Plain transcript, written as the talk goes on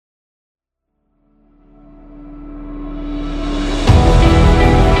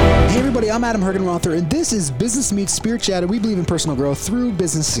I'm Adam Hergenrother, and this is Business Meets Spirit Chat, and we believe in personal growth through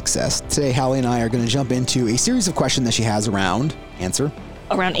business success. Today, Hallie and I are going to jump into a series of questions that she has around answer.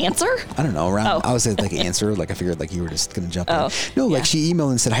 Around answer? I don't know. I was like answer. Like I figured like you were just going to jump in. No, yeah. like she emailed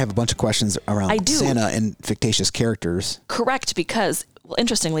and said, I have a bunch of questions around Santa and fictitious characters. Correct, because, well,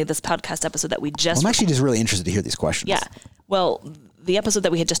 interestingly, this podcast episode that we just... I'm actually just really interested to hear these questions. Yeah. Well, the episode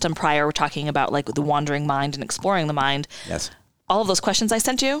that we had just done prior, we're talking about like the wandering mind and exploring the mind. Yes. All of those questions I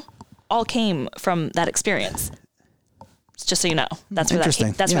sent you all came from that experience. Just so you know, that's where that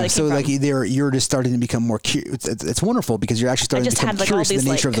came. That's where they came so from. Like you're just starting to become more curious. It's wonderful because you're actually starting to become curious of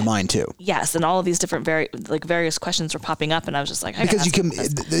the nature of the mind too. Yes, and all of these different various questions were popping up, and I was just like, because you can.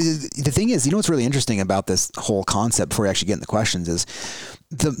 The thing is, you know what's really interesting about this whole concept before you actually get into the questions is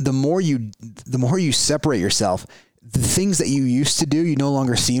the more you separate yourself. The things that you used to do, you no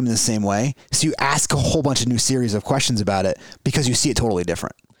longer see them in the same way. So you ask a whole bunch of new series of questions about it because you see it totally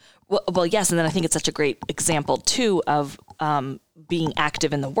different. Well, yes. And then I think it's such a great example too of being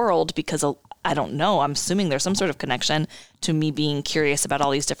active in the world because I don't know, I'm assuming there's some sort of connection to me being curious about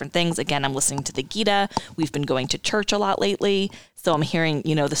all these different things. Again, I'm listening to the Gita. We've been going to church a lot lately. So I'm hearing,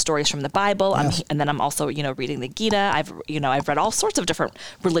 the stories from the Bible. Yes. And then I'm also, reading the Gita. I've read all sorts of different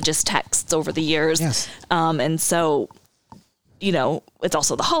religious texts over the years. Yes. And so, it's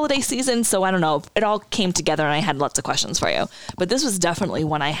also the holiday season. So I don't know, it all came together and I had lots of questions for you. But this was definitely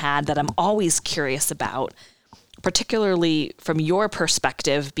one I had that I'm always curious about, particularly from your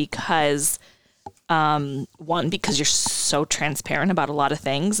perspective, because because you're so transparent about a lot of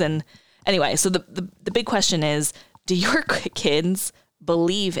things. And anyway, so the big question is, do your kids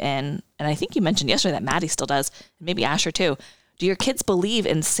believe in, and I think you mentioned yesterday that Maddie still does, maybe Asher too. Do your kids believe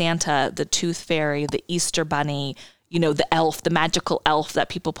in Santa, the Tooth Fairy, the Easter Bunny, the elf, the magical elf that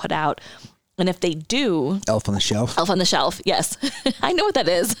people put out? And if they do... Elf on the Shelf? Elf on the Shelf, yes. I know what that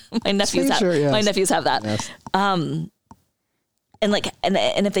is. My nephews have that. Yes. And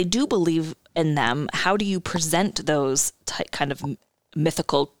if they do believe in them, how do you present those kind of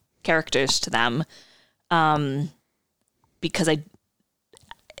mythical characters to them? Because I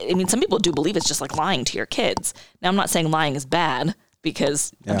mean, some people do believe it's just like lying to your kids. Now, I'm not saying lying is bad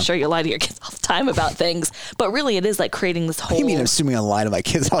because I'm sure you lie to your kids all the time about things, but really it is like creating this whole... You mean assuming I lie to my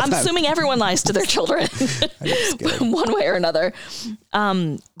kids all the time? I'm assuming everyone lies to their children one way or another.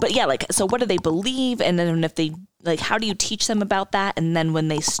 But yeah, so what do they believe? And then if they, how do you teach them about that? And then when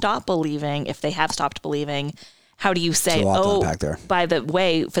they stop believing, if they have stopped believing, how do you say, by the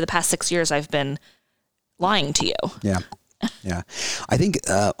way, for the past 6 years, I've been lying to you? Yeah. Yeah. I think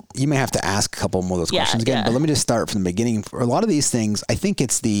you may have to ask a couple more of those questions again, but let me just start from the beginning. For a lot of these things, I think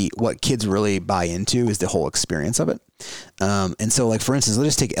it's what kids really buy into is the whole experience of it. And so for instance, let's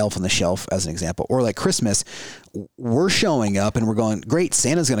just take Elf on the Shelf as an example, or like Christmas, we're showing up and we're going, great,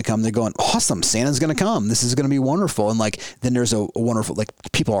 Santa's going to come. They're going, awesome, Santa's going to come. This is going to be wonderful. And then there's a wonderful,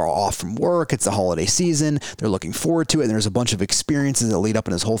 people are off from work. It's the holiday season. They're looking forward to it. And there's a bunch of experiences that lead up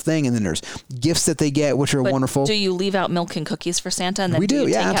in this whole thing. And then there's gifts that they get, which are wonderful. Do you leave out milk and cookies for Santa? And then we do,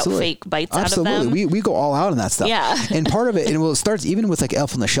 take absolutely. out fake bites absolutely. out of them? We go all out on that stuff. Yeah. And part of it, it starts even with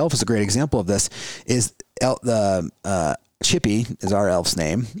Elf on the Shelf is a great example of this, is Chippy is our elf's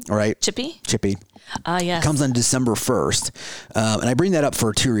name, right? Chippy. Yes. Comes on December 1st. And I bring that up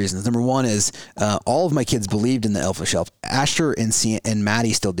for two reasons. Number one is all of my kids believed in the Elf on the Shelf. Asher and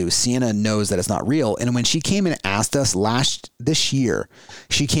Maddie still do. Sienna knows that it's not real. And when she came and asked us this year,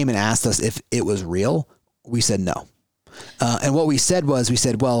 she came and asked us if it was real. We said no. And what we said,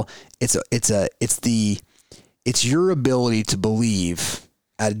 well, it's your ability to believe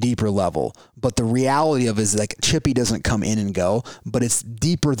at a deeper level. But the reality of it is Chippy doesn't come in and go, but it's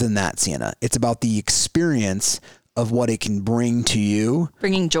deeper than that, Sienna. It's about the experience of what it can bring to you.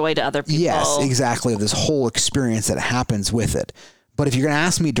 Bringing joy to other people. Yes, exactly. This whole experience that happens with it. But if you're going to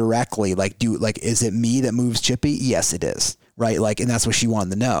ask me directly, is it me that moves Chippy? Yes, it is. Right. And that's what she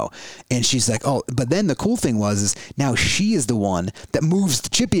wanted to know. And she's like, oh, but then the cool thing is now she is the one that moves the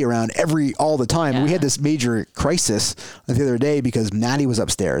Chippy around all the time. Yeah. We had this major crisis the other day because Maddie was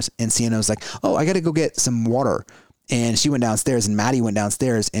upstairs and Sienna was like, oh, I got to go get some water. And she went downstairs and Maddie went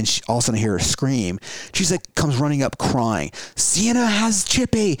downstairs and all of a sudden I hear her scream. She's comes running up crying. Sienna has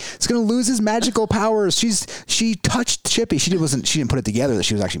Chippy. It's going to lose his magical powers. She touched Chippy. She didn't put it together that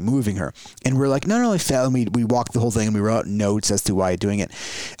she was actually moving her. And we're like, no, I fell. And we walked the whole thing and we wrote notes as to why doing it.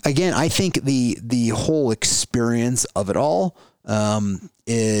 Again, I think the whole experience of it all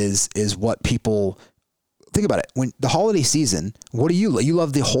is what people think about it. When the holiday season, what do you love? You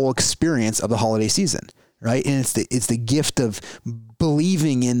love the whole experience of the holiday season. right? And it's the gift of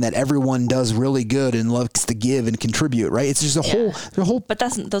believing in that everyone does really good and loves to give and contribute, right? It's just the whole. But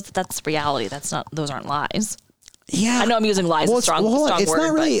that's reality. Those aren't lies. Yeah, I know I'm using lies. Strong word. It's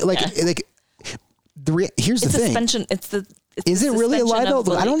not really here's the thing. Is it really a lie though?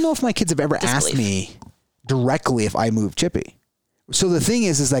 I don't know if my kids have ever asked me directly if I moved Chippy. So the thing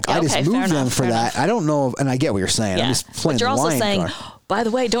is like, I just moved them for that. I don't know. And I get what you're saying. I'm just playing but you're the also line saying, card. By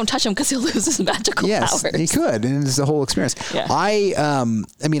the way, don't touch him because he'll lose his magical powers. Yes, he could. And it's the whole experience. Yeah. I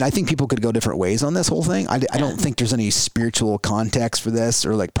mean, I think people could go different ways on this whole thing. I don't think there's any spiritual context for this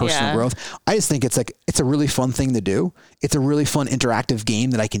or like personal growth. I just think it's a really fun thing to do. It's a really fun interactive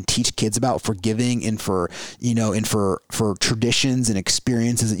game that I can teach kids about for giving and for traditions and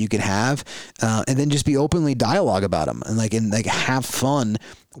experiences that you can have. And then just be openly dialogue about them and have fun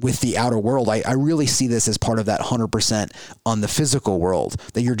with the outer world. I really see this as part of that 100% on the physical world,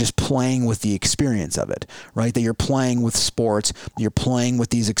 that you're just playing with the experience of it, right? That you're playing with sports, you're playing with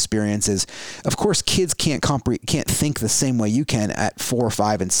these experiences. Of course, kids can't think the same way you can at 4,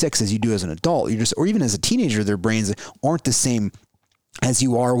 5, and 6 as you do as an adult. Or even as a teenager, their brains aren't the same as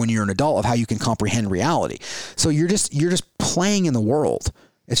you are when you're an adult of how you can comprehend reality. So you're just playing in the world.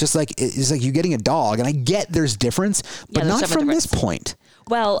 It's like you're getting a dog, and I get there's difference, but not from this point.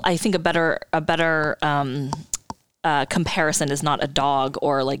 Well, I think a better comparison is not a dog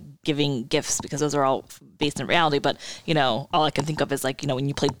or like giving gifts, because those are all based in reality. But all I can think of is like when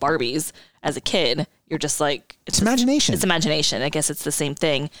you played Barbies as a kid, you're just like it's imagination. It's imagination. I guess it's the same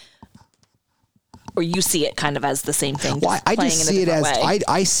thing, or you see it kind of as the same thing. Well, I just see it as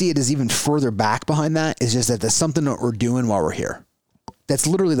I see it as even further back behind that. Is just that there's something that we're doing while we're here. That's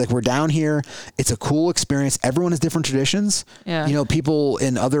literally like, we're down here. It's a cool experience. Everyone has different traditions. Yeah. People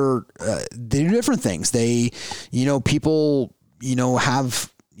in other, they do different things. People,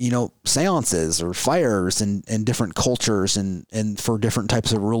 have, seances or fires and different cultures and for different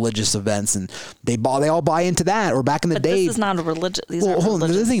types of religious events. And they all buy into that. Or back in the day, this is not a religion. Hold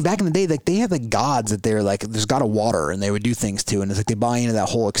on. The thing back in the day, like they have like gods that they're like, there's God of water and they would do things to. And it's like, they buy into that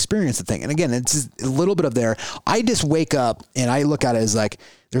whole experience of thing. And again, it's just a little bit of there. I just wake up and I look at it as like,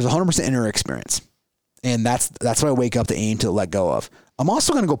 there's 100% inner experience. And that's what I wake up to aim to let go of. I'm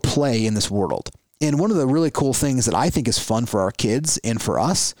also going to go play in this world. And one of the really cool things that I think is fun for our kids and for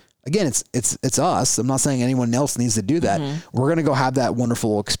us, again, it's us. I'm not saying anyone else needs to do that. Mm-hmm. We're going to go have that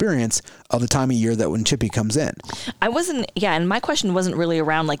wonderful experience of the time of year that when Chippy comes in. And my question wasn't really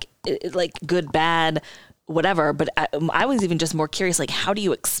around like good, bad, whatever, but I was even just more curious, like, how do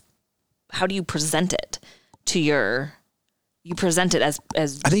you present it to you present it as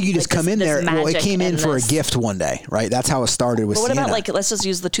I think you just come in there. Well, it came in for a gift one day, right? That's how it started with Sienna. But what about let's just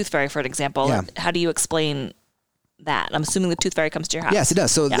use the Tooth Fairy for an example. Yeah. How do you explain that? I'm assuming the Tooth Fairy comes to your house. Yes, it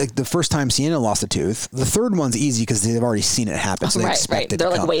does. So like the first time Sienna lost a tooth, the third one's easy because they've already seen it happen. So they expect it to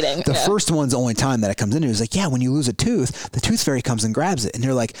come. They're like waiting. The first one's the only time that it comes in. It was like, when you lose a tooth, the Tooth Fairy comes and grabs it. And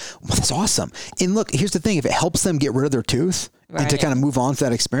they're like, well, that's awesome. And look, here's the thing. If it helps them get rid of their tooth, and to kind of move on to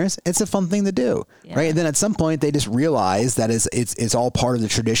that experience, it's a fun thing to do, right? And then at some point, they just realize that it's all part of the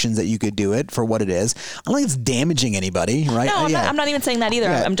traditions that you could do it for what it is. I don't think it's damaging anybody, right? No, I'm not even saying that either.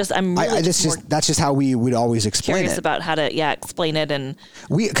 Yeah. That's just how we would always explain curious about how to explain it. And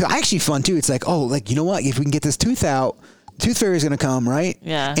cause actually fun too. It's like, you know what? If we can get this tooth out, Tooth Fairy is going to come, right?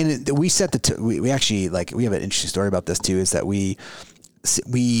 Yeah. And we set we actually we have an interesting story about this too. Is that we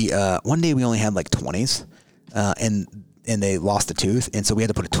one day we only had like 20s, and they lost a tooth, and so we had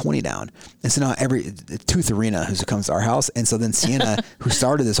to put a 20 down. And so now Tooth Arena, who comes to our house, and so then Sienna, who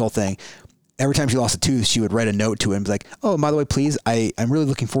started this whole thing, every time she lost a tooth, she would write a note to him, like, "Oh, and by the way, please, I'm really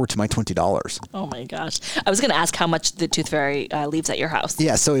looking forward to my $20." Oh my gosh! I was going to ask how much the Tooth Fairy leaves at your house.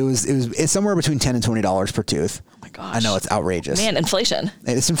 Yeah, so it's somewhere between $10 and $20 per tooth. Oh my gosh! I know, it's outrageous. Man, inflation.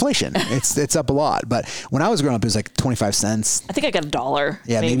 It's inflation. it's up a lot. But when I was growing up, it was like 25 cents. I think I got $1.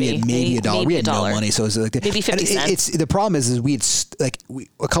 Yeah, maybe $1. Maybe we had no money, so it was like maybe 50 cents. The problem is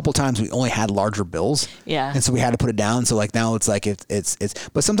a couple times we only had larger bills. Yeah, and so we had to put it down. So like now it's like it's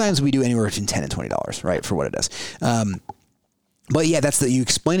but sometimes we do anywhere between $10 and $20, right, for what it is. But yeah, you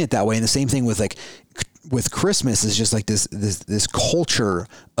explain it that way, and the same thing with Christmas is just like this culture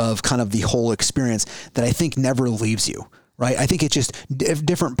of kind of the whole experience that I think never leaves you. Right. I think it's just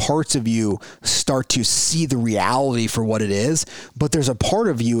different parts of you start to see the reality for what it is. But there's a part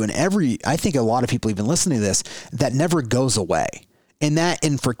of you I think a lot of people even listening to this that never goes away.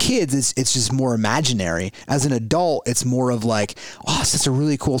 And for kids, it's just more imaginary. As an adult, it's more of like, it's just a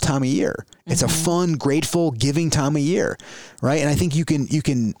really cool time of year. It's a fun, grateful, giving time of year, right? And I think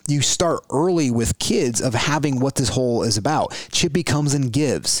you start early with kids of having what this whole is about. Chippy comes and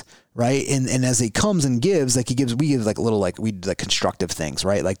gives, right? And as he comes and gives, like we give like little, like we do like constructive things,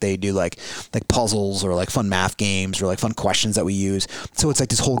 right? Like they do like puzzles or like fun math games or like fun questions that we use. So it's like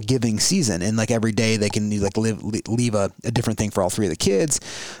this whole giving season, and like every day they can like leave a different thing for all three of the kids,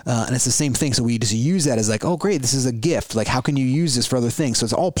 and it's the same thing. So we just use that as like, oh great, this is a gift. Like how can you use this for other things? So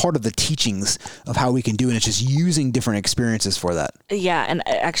it's all part of the teachings of how we can do it. And it's just using different experiences for that. Yeah, and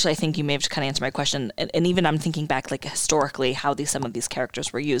actually I think you may have just kind of answered my question. And even I'm thinking back like historically how some of these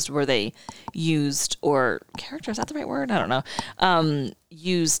characters were used. Were they used, or character, is that the right word? I don't know.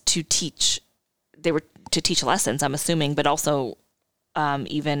 Used to teach, they were to teach lessons, I'm assuming, but also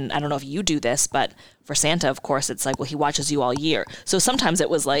even, I don't know if you do this, but for Santa, of course, it's like, well, he watches you all year. So sometimes it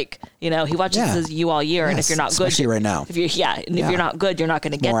was like, he watches you all year, and if you're not good, especially right now, if you're not good, you're not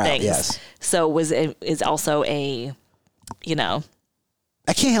going to get things. Yes. So is also a,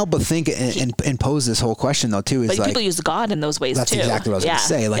 I can't help but think and pose this whole question though too. Is but like, people use God in those ways that's too. That's exactly what I was going to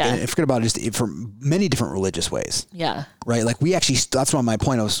say. Like, and forget about it, just for many different religious ways. Yeah. Right. Like we actually, that's what my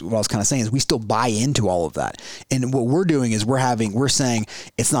point was. What I was kind of saying is we still buy into all of that. And what we're doing is we're saying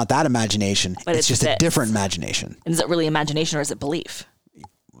it's not that imagination, but it's just a different imagination. And is it really imagination, or is it belief?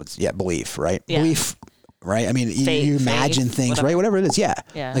 Belief, right? Yeah. Belief, right? I mean, you imagine things, whatever. right? Whatever it is. Yeah.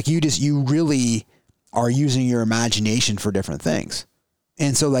 Like you really are using your imagination for different things.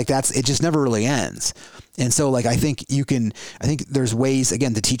 And so like it just never really ends. And so like I think there's ways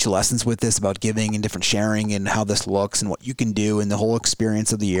again to teach lessons with this about giving and different sharing and how this looks and what you can do and the whole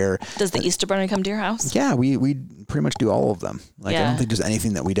experience of the year. Does the Easter Bunny come to your house? Yeah, we pretty much do all of them. Like I don't think there's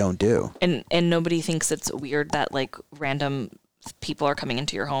anything that we don't do. And nobody thinks it's weird that like random people are coming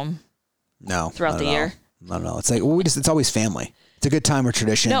into your home? No. Throughout the year? No. It's like it's always family. It's a good time or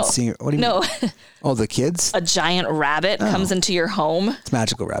tradition. No. What do you mean? Oh, the kids? A giant rabbit comes into your home. It's a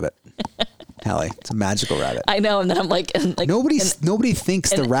magical rabbit. Hallie, it's a magical rabbit. I know, and then I'm like nobody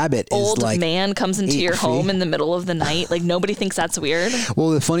thinks the rabbit is like old man comes into your home in the middle of the night. Like nobody thinks that's weird. Well,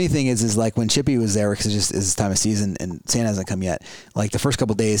 the funny thing is like when Chippy was there, because it just is this time of season and Santa hasn't come yet. Like the first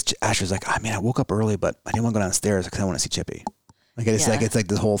couple of days, Asher's like, I woke up early, but I didn't want to go downstairs because I want to see Chippy. Like it's like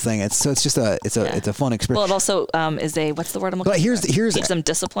this whole thing. It's just a fun experience. Well, it also is a, what's the word I'm looking for? Here's teach them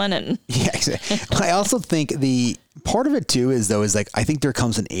discipline and exactly. I also think the part of it too is like I think there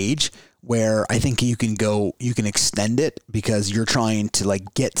comes an age where I think you can extend it because you're trying to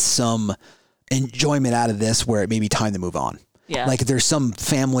like get some enjoyment out of this where it may be time to move on. Yeah. Like there's some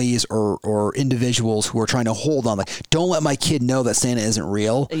families or individuals who are trying to hold on, like, don't let my kid know that Santa isn't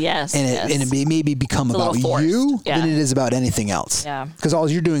real. Yes. And it may maybe become about you than it is about anything else. Yeah. Because all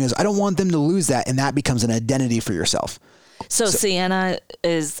you're doing is, I don't want them to lose that. And that becomes an identity for yourself. So Sienna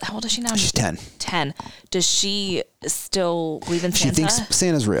is, how old is she now? She's 10. 10. Does she still believe in Santa? She thinks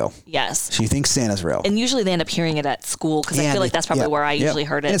Santa's real. Yes. She thinks Santa's real. And usually they end up hearing it at school because I feel like that's probably where I usually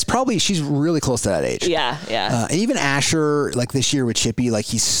heard it. And it's probably, she's really close to that age. Yeah, yeah. And even Asher, like this year with Chippy, like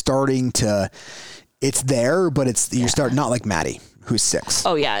he's starting to, it's there, but you're starting, not like Maddie, who's 6.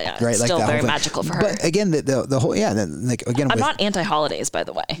 Oh yeah. Right, Still like very magical for her. But again, the whole like again. I'm not anti-holidays, by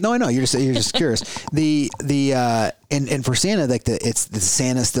the way. No, I know you're just curious. And for Santa, like the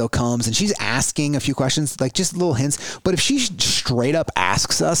Santa still comes and she's asking a few questions, like just little hints. But if she straight up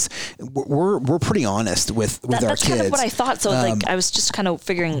asks us, we're pretty honest with our kids. That's kind of what I thought. So like I was just kind of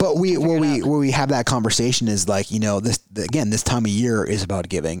figuring. But where we have that conversation is like, this time of year is about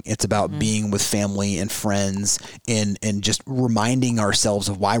giving. It's about being with family and friends and just reminding ourselves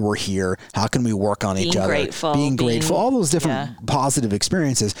of why we're here. How can we work on each other? Being grateful, all those different positive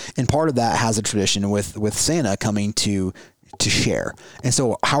experiences. And part of that has a tradition with Santa coming to share. And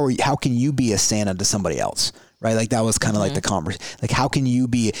so how can you be a Santa to somebody else? Right. Like that was kind of like the conversation, like how can you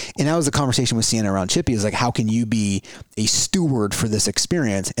be, and that was the conversation with Santa around Chippy, is like, how can you be a steward for this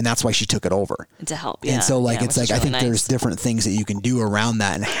experience? And that's why she took it over. To help. And so it's like, I think there's different things that you can do around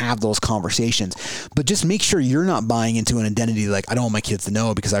that and have those conversations, but just make sure you're not buying into an identity. Like, I don't want my kids to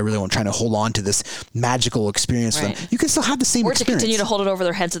know because I really want trying to hold on to this magical experience for them. You can still have the same experience. Or to continue to hold it over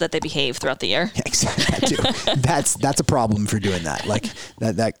their head so that they behave throughout the year. Yeah, exactly. That's a problem if you're doing that. Like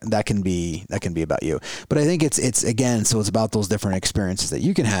that can be about you. But I think it's again, so it's about those different experiences that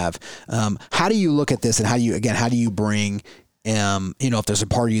you can have. How do you look at this, and how do you bring, if there's a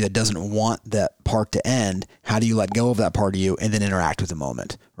part of you that doesn't want that part to end, how do you let go of that part of you and then interact with the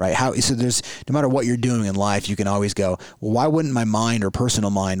moment, right? So there's, no matter what you're doing in life, you can always go, well, why wouldn't my mind or personal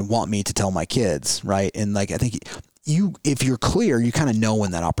mind want me to tell my kids, right? And like, I think if you're clear, you kind of know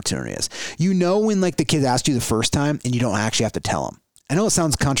when that opportunity is. When like the kids asked you the first time and you don't actually have to tell them. I know it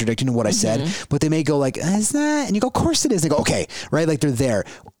sounds contradicting to what I said, but they may go like, is that? And you go, of course it is. They go, okay, right? Like they're there.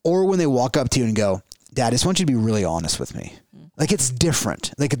 Or when they walk up to you and go, Dad, I just want you to be really honest with me. Like it's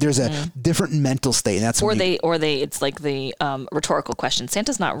different. Like there's a different mental state, and that's it's like the rhetorical question.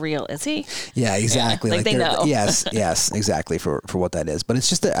 Santa's not real, is he? Yeah, exactly. Yeah. Like they know. Yes, exactly for what that is. But it's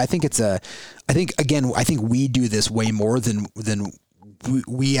just I think we do this way more than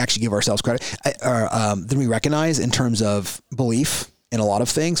we actually give ourselves credit, than we recognize in terms of belief in a lot of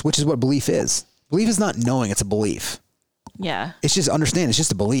things, which is what belief is. Belief is not knowing; it's a belief. Yeah, it's just understand. It's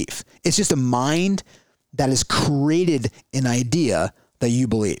just a belief. It's just a mind that has created an idea that you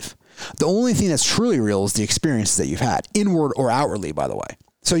believe. The only thing that's truly real is the experiences that you've had, inward or outwardly, by the way.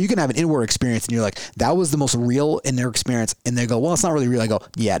 So you can have an inward experience and you're like, that was the most real in their experience. And they go, well, it's not really real. I go,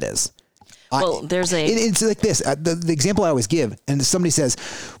 yeah, it is. Well, it's like this. The example I always give, and somebody says,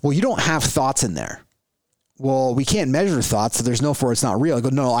 well, you don't have thoughts in there. Well, we can't measure thoughts, so there's it's not real. I go,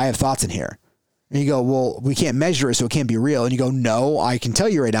 no, I have thoughts in here. And you go, well, we can't measure it, so it can't be real. And you go, no, I can tell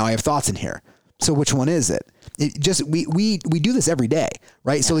you right now, I have thoughts in here. So which one is it? It just we do this every day,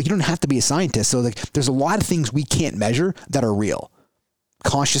 right? Yeah. So like you don't have to be a scientist. So like there's a lot of things we can't measure that are real.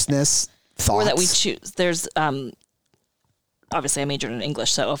 Consciousness, thoughts. Or that we choose. There's obviously I majored in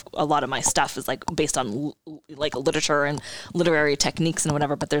English, so a lot of my stuff is like based on like literature and literary techniques and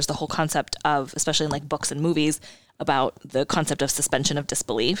whatever, but there's the whole concept of, especially in like books and movies, about the concept of suspension of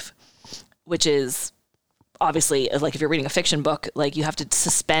disbelief, which is obviously like if you're reading a fiction book, like you have to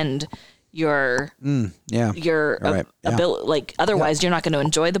suspend your ability, like otherwise you're not going to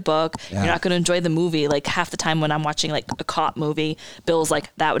enjoy the book. You're not going to enjoy the movie. Like half the time when I'm watching like a cop movie, Bill's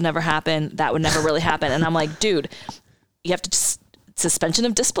like, that would never happen. That would never really happen. And I'm like, dude, you have to suspension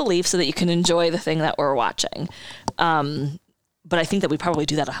of disbelief so that you can enjoy the thing that we're watching. But I think that we probably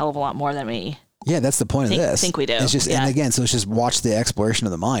do that a hell of a lot more than we. Yeah, that's the point of this. I think we do. It's just, and again, so it's just watch the exploration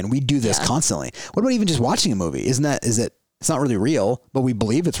of the mind. We do this constantly. What about even just watching a movie? It's not really real, but we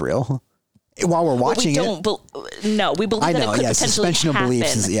believe it's real. While we're watching we believe that it could potentially suspension happen. Of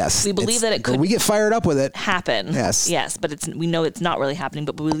beliefs is, we believe that it could. We get fired up with it. Happen. Yes, but we know it's not really happening,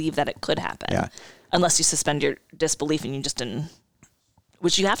 but we believe that it could happen. Yeah. Unless you suspend your disbelief and you just didn't,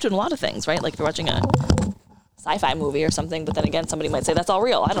 which you have to in a lot of things, right? Like if you're watching a sci-fi movie or something, but then again, somebody might say that's all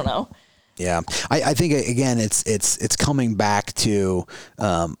real. I don't know. Yeah, I think again, it's coming back to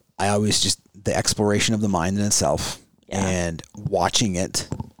I always just the exploration of the mind in itself and watching it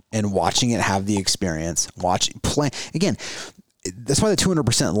have the experience. Play again. That's why the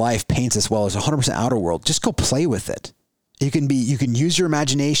 200% life paints as well as 100% outer world. Just go play with it. You can use your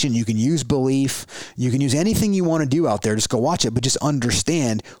imagination. You can use belief. You can use anything you want to do out there. Just go watch it, but just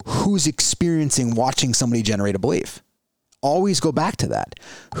understand who's experiencing watching somebody generate a belief. Always go back to that.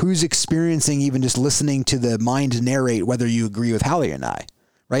 Who's experiencing even just listening to the mind narrate whether you agree with Hallie and I,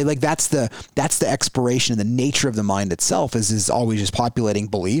 right? Like that's the exploration and the nature of the mind itself is always just populating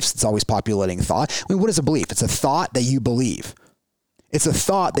beliefs. It's always populating thought. I mean, what is a belief? It's a thought that you believe. It's a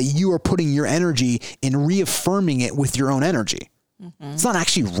thought that you are putting your energy in reaffirming it with your own energy. Mm-hmm. It's not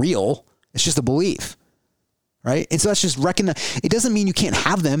actually real. It's just a belief, right? And so that's just recognize. It doesn't mean you can't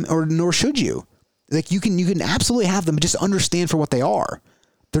have them, nor should you. Like you can absolutely have them, but just understand for what they are.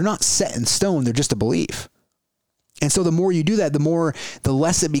 They're not set in stone. They're just a belief. And so the more you do that, the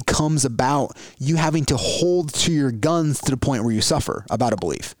less it becomes about you having to hold to your guns to the point where you suffer about a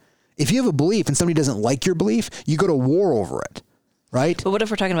belief. If you have a belief and somebody doesn't like your belief, you go to war over it. Right. But what if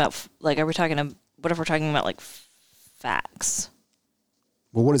we're talking about what if we're talking about like facts?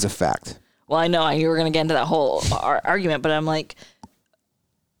 Well, what is a fact? Well, I know you were going to get into that whole argument, but I'm like,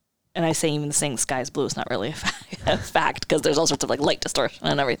 and I say even saying sky is blue is not really a fact because there's all sorts of like light distortion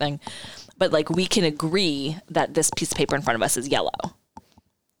and everything. But like we can agree that this piece of paper in front of us is yellow.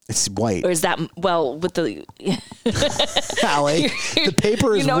 It's white. Or is that, well, with the... Hallie, the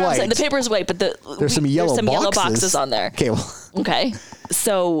paper is white. What I'm saying. The paper is white, but there's some yellow boxes on there. Okay, well. Okay.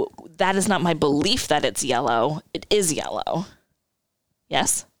 So that is not my belief that it's yellow. It is yellow.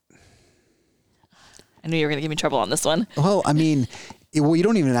 Yes? I knew you were going to give me trouble on this one. Well, I mean, you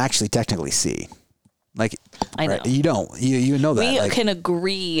don't even actually technically see. Like, I know. Right? You don't. You know that. We can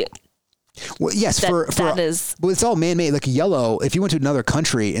agree... Well, yes, well, it's all man-made. Like yellow, if you went to another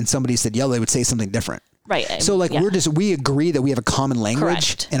country and somebody said yellow, they would say something different. Right. So like we agree that we have a common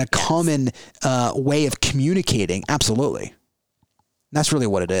language and a common way of communicating. Absolutely. And that's really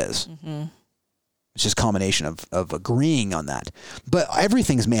what it is. Mm-hmm. It's just a combination of agreeing on that. But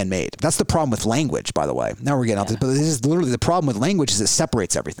everything's man-made. That's the problem with language, by the way. Now we're getting off this, but this is literally the problem with language is it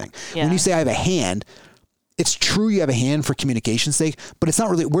separates everything. Yeah. When you say I have a hand, it's true you have a hand for communication's sake, but it's not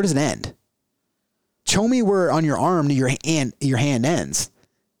really, where does it end? Show me where on your arm your hand ends,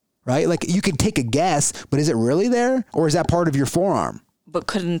 right? Like you could take a guess, but is it really there or is that part of your forearm? But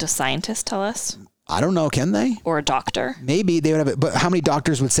couldn't a scientist tell us? I don't know. Can they? Or a doctor? Maybe they would have it. But how many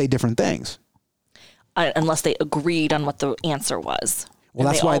doctors would say different things? Unless they agreed on what the answer was. Well,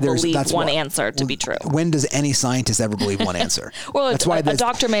 that's why there's one answer to be true. When does any scientist ever believe one answer? Well, that's why a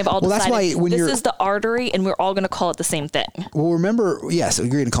doctor may have all decided, that's why when this is the artery and we're all going to call it the same thing. Well, remember, yes, we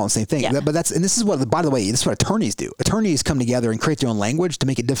agreed to call it the same thing. Yeah. But this is what, by the way, this is what attorneys do. Attorneys come together and create their own language to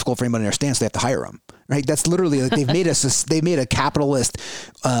make it difficult for anyone to understand, so they have to hire them. Right? That's literally like they've made a capitalist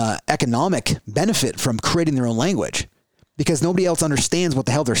economic benefit from creating their own language. Because nobody else understands what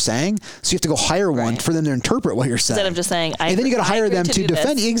the hell they're saying, so you have to go hire one for them to interpret what you're saying. Instead of just saying, and then you got to hire them to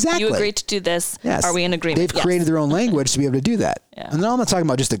defend you. Exactly. You agreed to do this. Yes. Are we in agreement? They've created their own language to be able to do that. Yeah. And now I'm not talking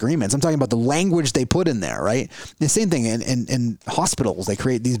about just agreements. I'm talking about the language they put in there, right? The same thing in hospitals. They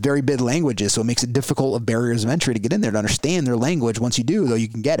create these very big languages, so it makes it difficult of barriers of entry to get in there, to understand their language. Once you do, though, you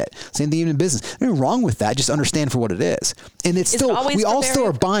can get it. Same thing even in business. There's nothing wrong with that. Just understand for what it is. And it's still, we all still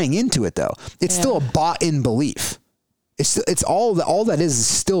are buying into it, though. It's still a bought-in belief. It's all that is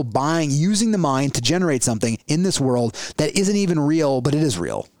still using the mind to generate something in this world that isn't even real, but it is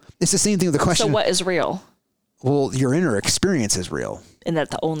real. It's the same thing with the question. So what is real? Well, your inner experience is real. And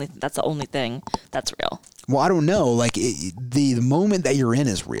that's the only thing that's real. Well, I don't know. Like the moment that you're in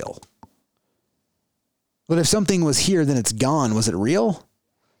is real. But if something was here, then it's gone. Was it real?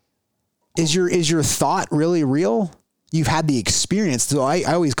 Is your thought really real? You've had the experience. So I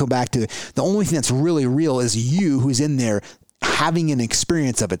always go back to the only thing that's really real is you who's in there having an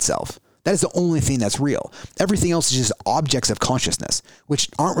experience of itself. That is the only thing that's real. Everything else is just objects of consciousness, which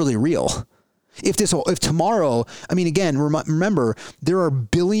aren't really real. If tomorrow, I mean, again, remember, there are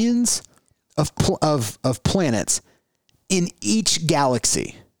billions of planets in each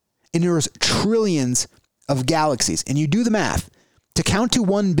galaxy, and there's trillions of galaxies. And you do the math to count to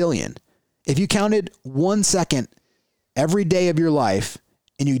 1 billion. If you counted 1 second every day of your life,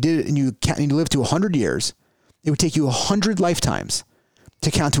 and you did it, and you lived to 100 years, it would take you 100 lifetimes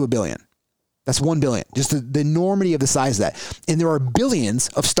to count to 1 billion. That's 1 billion. Just the enormity of the size of that. And there are billions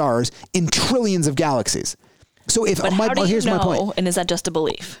of stars in trillions of galaxies. So here's my point. And is that just a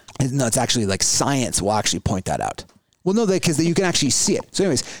belief? No, it's actually like science will actually point that out. Well, no, because you can actually see it. So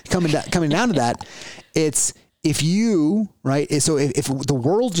anyways, coming down to that, it's if you, right? So if the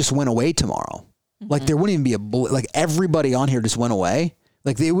world just went away tomorrow, like there wouldn't even be like everybody on here just went away.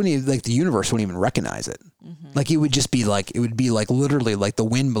 Like they wouldn't even, like the universe wouldn't even recognize it. Mm-hmm. Like it would just be like, it would be like literally like the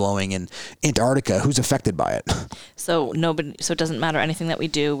wind blowing in Antarctica. Who's affected by it? So it doesn't matter anything that we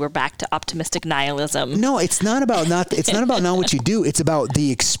do. We're back to optimistic nihilism. No, it's not about not what you do. It's about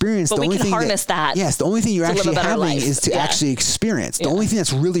the experience. But the only can thing harness that. Yes. The only thing you're actually having is to actually experience. The only thing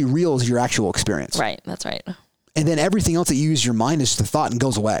that's really real is your actual experience. Right. That's right. And then everything else that you use your mind is just a thought and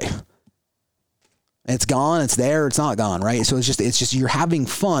goes away. It's gone. It's there. It's not gone. Right. So it's just you're having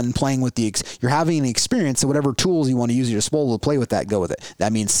fun playing with you're having an experience. So whatever tools you want to use at your disposal to play with that, go with it.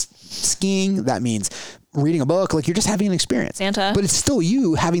 That means skiing. That means reading a book. Like you're just having an experience. Santa. But it's still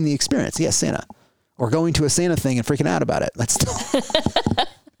you having the experience. Yes, Santa. Or going to a Santa thing and freaking out about it. That's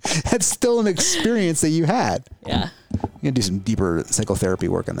still an experience that you had. Yeah. I'm gonna do some deeper psychotherapy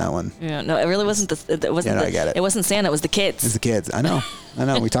work on that one. Yeah. No, it really wasn't I get it. It wasn't Santa. It was the kids. It's the kids. I know.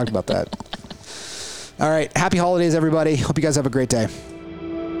 We talked about that. All right. Happy holidays, everybody. Hope you guys have a great day.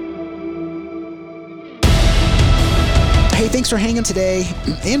 Hey, thanks for hanging today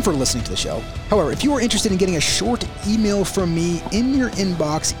and for listening to the show. However, if you are interested in getting a short email from me in your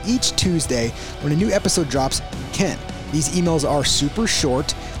inbox each Tuesday when a new episode drops, you can. These emails are super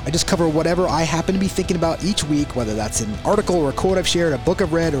short. I just cover whatever I happen to be thinking about each week, whether that's an article or a quote I've shared, a book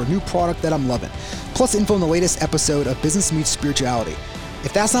I've read, or a new product that I'm loving. Plus info on the latest episode of Business Meets Spirituality.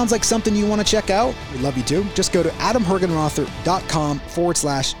 If that sounds like something you want to check out, we'd love you to. Just go to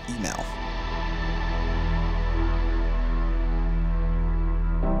adamhergenrother.com/email.